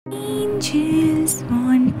Angels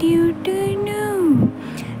want you to know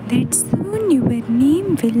that soon your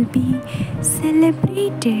name will be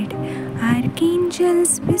celebrated.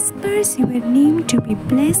 Archangels whispers your name to be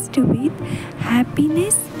blessed with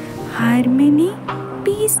happiness, harmony,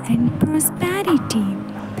 peace and prosperity.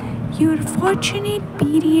 Your fortunate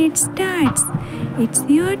period starts. It's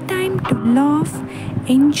your time to laugh,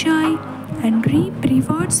 enjoy and reap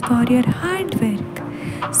rewards for your hard work.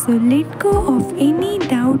 So let go of any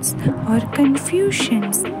doubts or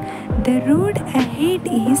confusions. The road ahead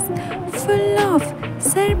is full of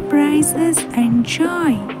surprises and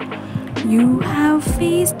joy. You have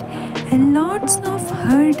faced a lots of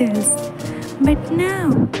hurdles, but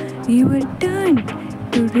now your turn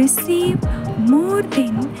to receive more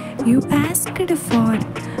than you asked for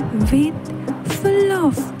with full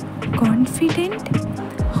of confidence,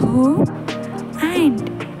 hope and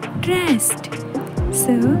trust.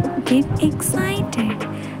 So get excited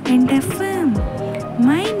and affirm,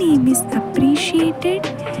 my name is appreciated,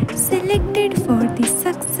 selected for the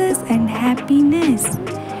success and happiness.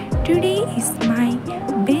 Today is my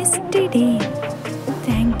best day.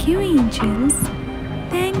 Thank you, angels.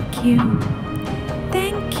 Thank you.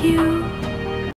 Thank you.